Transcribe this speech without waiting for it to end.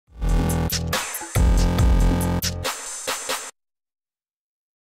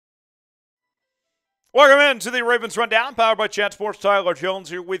Welcome in to the Ravens Rundown, powered by Chat Sports. Tyler Jones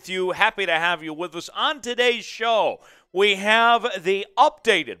here with you. Happy to have you with us on today's show. We have the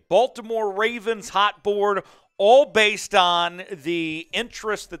updated Baltimore Ravens hot board, all based on the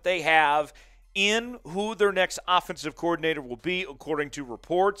interest that they have in who their next offensive coordinator will be, according to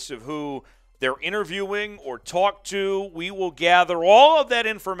reports of who they're interviewing or talk to. We will gather all of that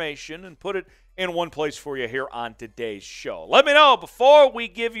information and put it in one place for you here on today's show. Let me know, before we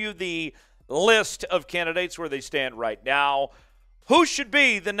give you the list of candidates where they stand right now, who should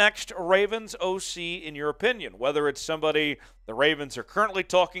be the next Ravens OC in your opinion? Whether it's somebody the Ravens are currently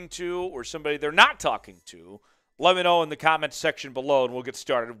talking to or somebody they're not talking to, let me know in the comments section below, and we'll get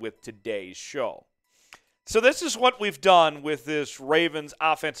started with today's show. So this is what we've done with this Ravens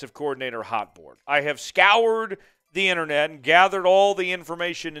offensive coordinator hot board. I have scoured the internet and gathered all the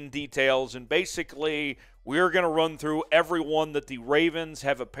information and details, and basically we're going to run through everyone that the Ravens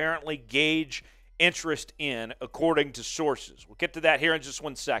have apparently gauged interest in, according to sources. We'll get to that here in just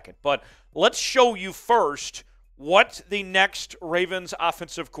 1 second. But let's show you first what the next Ravens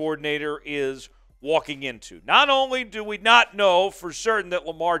offensive coordinator is walking into. Not only do we not know for certain that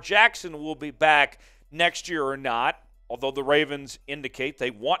Lamar Jackson will be back next year or not, although the Ravens indicate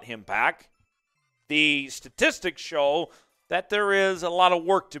they want him back, the statistics show that there is a lot of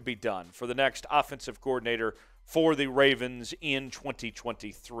work to be done for the next offensive coordinator for the Ravens in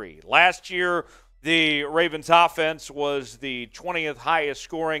 2023. Last year, the Ravens offense was the 20th highest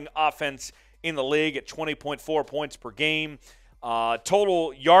scoring offense in the league at 20.4 points per game.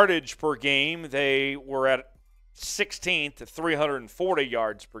 Total yardage per game, they were at 16th at 340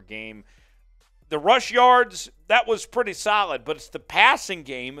 yards per game. The rush yards, that was pretty solid, but it's the passing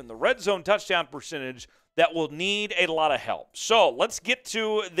game and the red zone touchdown percentage that will need a lot of help. So let's get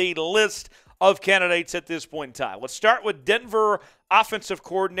to the list of candidates at this point in time. Let's start with Denver offensive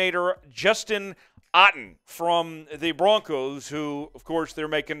coordinator Justin Outten from the Broncos, who, of course, they're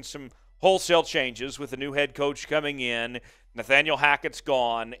making some wholesale changes with a new head coach coming in. Nathaniel Hackett's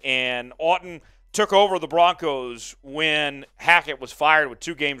gone, and Outten took over the Broncos when Hackett was fired with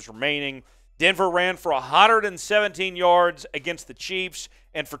 2 games remaining. Denver ran for 117 yards against the Chiefs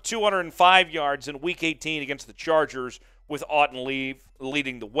and for 205 yards in Week 18 against the Chargers, with Outten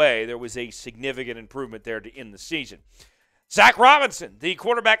leading the way. There was a significant improvement there to end the season. Zac Robinson, the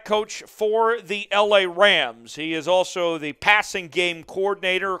quarterback coach for the LA Rams. He is also the passing game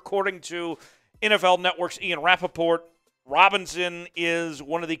coordinator, according to NFL Network's Ian Rappaport. Robinson is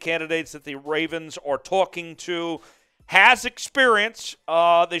one of the candidates that the Ravens are talking to. Has experience.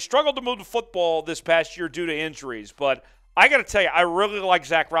 They struggled to move the football this past year due to injuries, but I got to tell you, I really like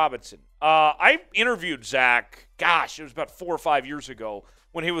Zac Robinson. I interviewed Zac, it was about 4 or 5 years ago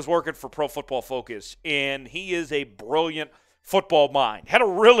when he was working for Pro Football Focus, and he is a brilliant football mind. Had a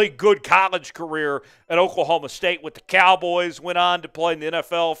really good college career at Oklahoma State with the Cowboys, went on to play in the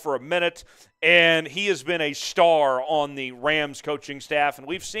NFL for a minute, and he has been a star on the Rams coaching staff, and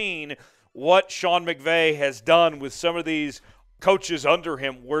we've seen what Sean McVay has done with some of these coaches under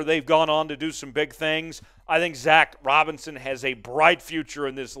him where they've gone on to do some big things. I think Zac Robinson has a bright future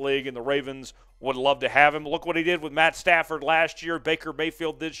in this league, and the Ravens would love to have him. Look what he did with Matt Stafford last year, Baker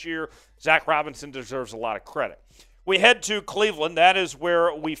Mayfield this year. Zac Robinson deserves a lot of credit. We head to Cleveland. That is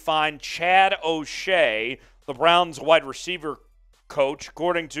where we find Chad O'Shea, the Browns wide receiver coach.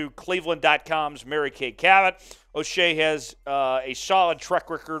 According to Cleveland.com's Mary Kay Cabot, O'Shea has a solid track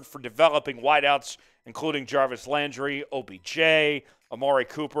record for developing wideouts, including Jarvis Landry, OBJ, Amari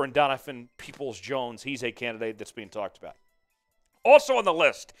Cooper, and Donovan Peoples-Jones. He's a candidate that's being talked about. Also on the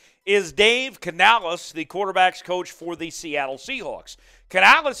list is Dave Canales, the quarterback's coach for the Seattle Seahawks.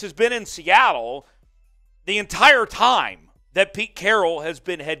 Canales has been in Seattle the entire time that Pete Carroll has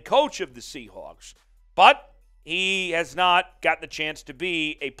been head coach of the Seahawks, but he has not gotten the chance to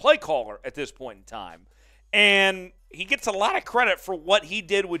be a play caller at this point in time. And he gets a lot of credit for what he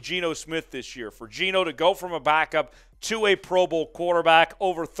did with Geno Smith this year. For Geno to go from a backup to a Pro Bowl quarterback,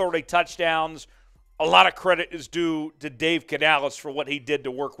 over 30 touchdowns, a lot of credit is due to Dave Canales for what he did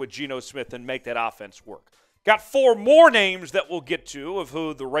to work with Geno Smith and make that offense work. Got 4 more names that we'll get to of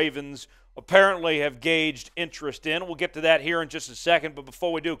who the Ravens apparently have gauged interest in. We'll get to that here in just a second, but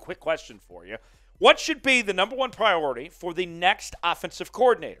before we do, a quick question for you. What should be the number one priority for the next offensive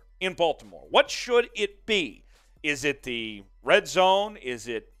coordinator in Baltimore? What should it be? Is it the red zone? Is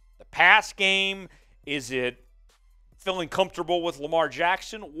it the pass game? Is it feeling comfortable with Lamar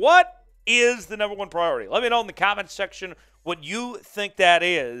Jackson? What is the number one priority? Let me know in the comments section what you think that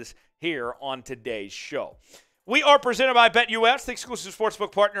is here on today's show. We are presented by BetUS, the exclusive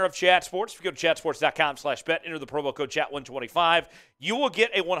sportsbook partner of Chat Sports. If you go to chatsports.com/bet, enter the promo code CHAT125, you will get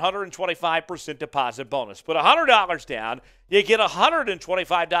a 125% deposit bonus. Put $100 down, you get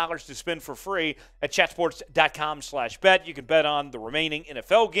 $125 to spend for free at chatsports.com/bet. You can bet on the remaining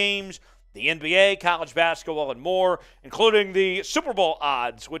NFL games, the NBA, college basketball, and more, including the Super Bowl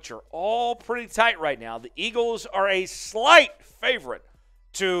odds, which are all pretty tight right now. The Eagles are a slight favorite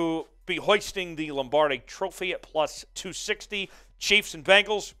to be hoisting the Lombardi Trophy at plus 260. Chiefs and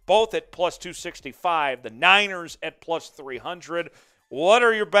Bengals both at plus 265. The Niners at plus 300. What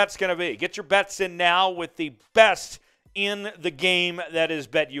are your bets going to be? Get your bets in now with the best in the game, that is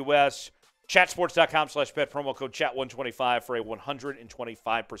BetUS. Chatsports.com/bet, promo code CHAT125 for a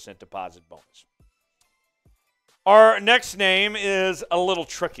 125% deposit bonus. Our next name is a little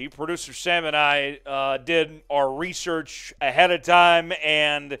tricky. Producer Sam and I did our research ahead of time,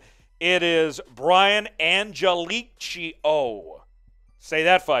 and it is Brian Angelichio. Say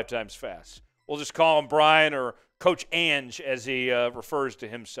that 5 times fast. We'll just call him Brian or Coach Ange as he refers to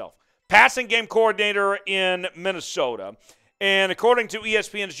himself. Passing game coordinator in Minnesota. And according to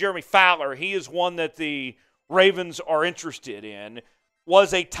ESPN's Jeremy Fowler, he is one that the Ravens are interested in.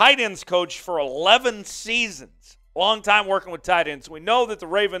 Was a tight ends coach for 11 seasons. Long time working with tight ends. We know that the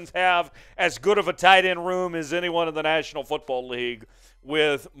Ravens have as good of a tight end room as anyone in the National Football League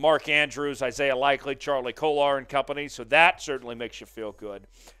with Mark Andrews, Isaiah Likely, Charlie Kolar and company. So that certainly makes you feel good.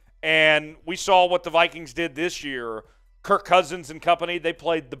 And we saw what the Vikings did this year. Kirk Cousins and company, they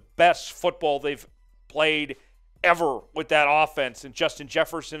played the best football they've played ever with that offense. And Justin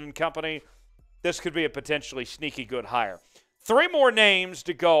Jefferson and company, this could be a potentially sneaky good hire. 3 more names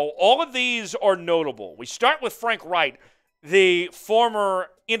to go. All of these are notable. We start with Frank Reich, the former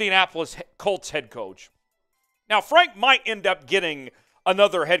Indianapolis Colts head coach. Now, Frank might end up getting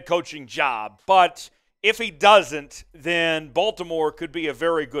another head coaching job, but if he doesn't, then Baltimore could be a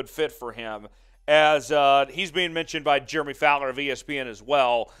very good fit for him, as he's being mentioned by Jeremy Fowler of ESPN as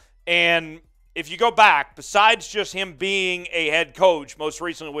well. And if you go back, besides just him being a head coach, most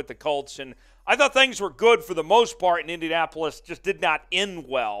recently with the Colts, and I thought things were good for the most part in Indianapolis, just did not end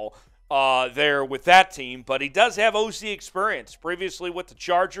well there with that team. But he does have OC experience previously with the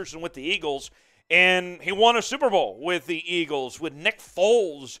Chargers and with the Eagles, and he won a Super Bowl with the Eagles with Nick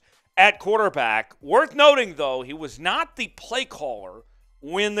Foles at quarterback. Worth noting, though, he was not the play caller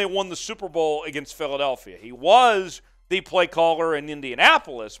when they won the Super Bowl against Philadelphia. He was the play caller in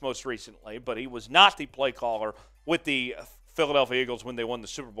Indianapolis most recently, but he was not the play caller with the Philadelphia Eagles when they won the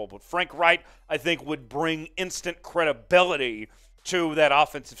Super Bowl. But Frank Reich, I think, would bring instant credibility to that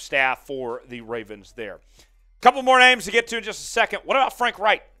offensive staff for the Ravens there. A couple more names to get to in just a second. What about Frank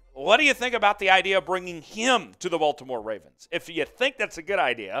Reich? What do you think about the idea of bringing him to the Baltimore Ravens? If you think that's a good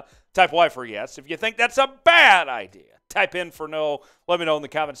idea, type Y for yes. If you think that's a bad idea, type in for no. Let me know in the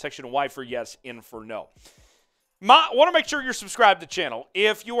comment section, Y for yes, in for no. Want to make sure you're subscribed to the channel.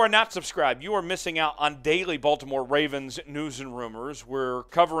 If you are not subscribed, you are missing out on daily Baltimore Ravens news and rumors. We're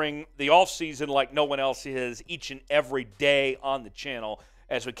covering the offseason like no one else is each and every day on the channel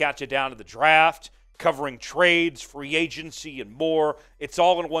as we catch you down to the draft, covering trades, free agency, and more. It's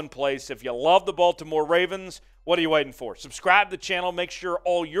all in one place. If you love the Baltimore Ravens, what are you waiting for? Subscribe to the channel. Make sure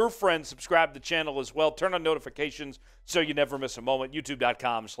all your friends subscribe to the channel as well. Turn on notifications so you never miss a moment.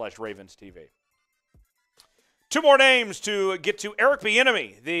 YouTube.com/RavensTV. 2 more names to get to. Eric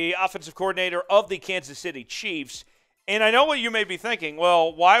Bienemy, the offensive coordinator of the Kansas City Chiefs. And I know what you may be thinking.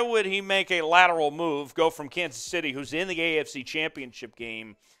 Well, why would he make a lateral move, go from Kansas City, who's in the AFC Championship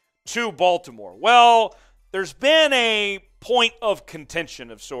game, to Baltimore? Well, there's been a point of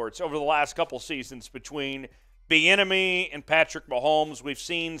contention of sorts over the last couple seasons between Bienemy and Patrick Mahomes. We've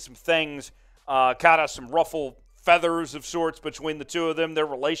seen some things, kind of some ruffle feathers of sorts between the two of them, their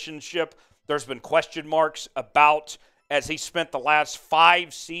relationship. There's been question marks about as he spent the last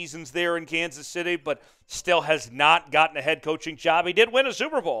 5 seasons there in Kansas City, but still has not gotten a head coaching job. He did win a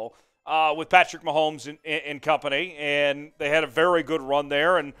Super Bowl with Patrick Mahomes and company, and they had a very good run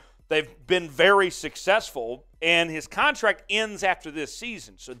there, and they've been very successful, and his contract ends after this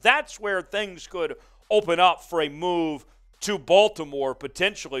season. So that's where things could open up for a move to Baltimore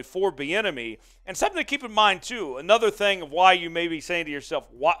potentially for Bienemy. And something to keep in mind, too, another thing of why you may be saying to yourself,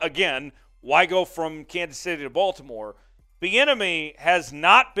 why go from Kansas City to Baltimore? Bienemy has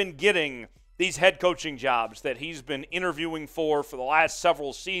not been getting these head coaching jobs that he's been interviewing for the last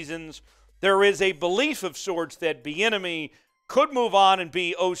several seasons. There is a belief of sorts that Bienemy could move on and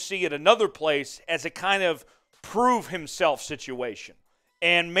be OC at another place as a kind of prove himself situation.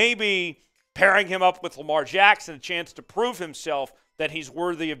 And maybe pairing him up with Lamar Jackson, a chance to prove himself, that he's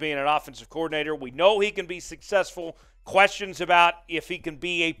worthy of being an offensive coordinator. We know he can be successful. Questions about if he can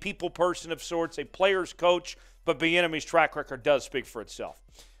be a people person of sorts, a player's coach, but Bieniemy's track record does speak for itself.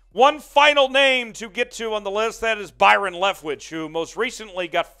 One final name to get to on the list, that is Byron Leftwich, who most recently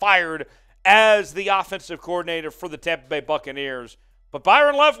got fired as the offensive coordinator for the Tampa Bay Buccaneers. But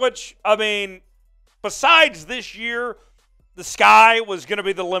Byron Leftwich, I mean, besides this year, the sky was going to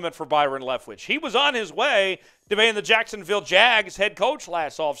be the limit for Byron Leftwich. He was on his way to being the Jacksonville Jags head coach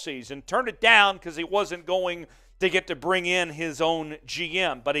last offseason, turned it down because he wasn't going to get to bring in his own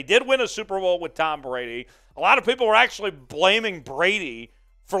GM. But he did win a Super Bowl with Tom Brady. A lot of people were actually blaming Brady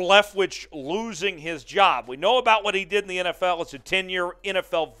for Leftwich losing his job. We know about what he did in the NFL. It's a 10-year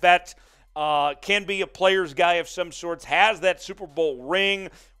NFL vet. Can be a player's guy of some sorts, has that Super Bowl ring.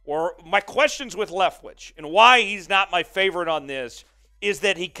 Or my questions with Leftwich and why he's not my favorite on this is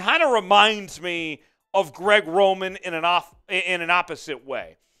that he kind of reminds me of Greg Roman in an opposite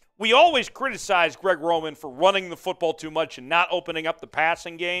way. We always criticize Greg Roman for running the football too much and not opening up the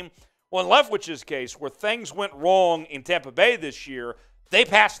passing game. Well, in Leftwich's case, where things went wrong in Tampa Bay this year, they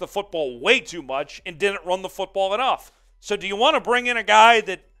passed the football way too much and didn't run the football enough. So do you want to bring in a guy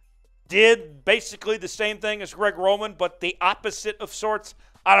that did basically the same thing as Greg Roman, but the opposite of sorts?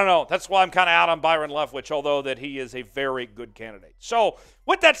 I don't know. That's why I'm kind of out on Byron Leftwich, although that he is a very good candidate. So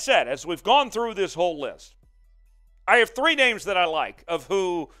with that said, as we've gone through this whole list, I have three names that I like of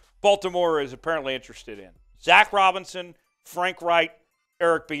who Baltimore is apparently interested in. Zac Robinson, Frank Reich,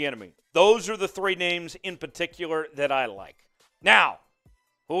 Eric Bienimy. Those are the three names in particular that I like. Now,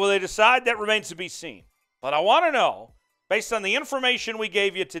 who will they decide? That remains to be seen. But I want to know, based on the information we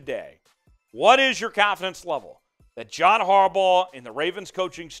gave you today, what is your confidence level that John Harbaugh and the Ravens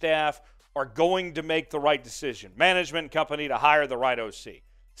coaching staff are going to make the right decision, management and company, to hire the right OC?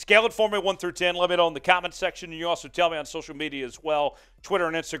 Scale it for me 1 through 10. Let me know in the comment section. And you also tell me on social media as well, Twitter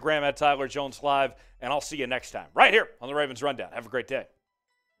and Instagram @Tyler Jones Live. And I'll see you next time right here on the Ravens Rundown. Have a great day.